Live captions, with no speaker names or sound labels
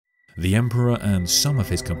The Emperor and some of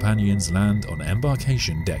his companions land on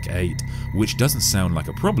Embarkation Deck 8, which doesn't sound like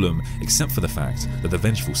a problem except for the fact that the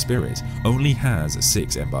Vengeful Spirit only has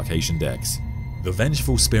 6 embarkation decks. The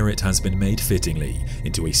Vengeful Spirit has been made fittingly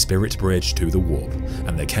into a spirit bridge to the warp,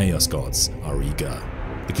 and the Chaos Gods are eager.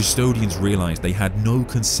 The Custodians realized they had no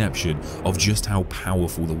conception of just how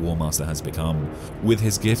powerful the War Master has become. With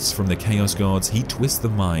his gifts from the Chaos Gods, he twists the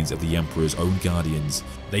minds of the Emperor's own guardians.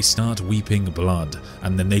 They start weeping blood,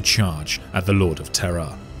 and then they charge at the Lord of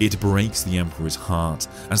Terror. It breaks the Emperor's heart,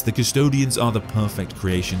 as the Custodians are the perfect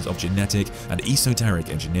creations of genetic and esoteric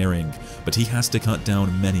engineering, but he has to cut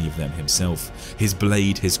down many of them himself. His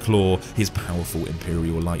blade, his claw, his powerful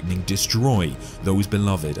Imperial lightning destroy those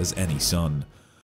beloved as any son.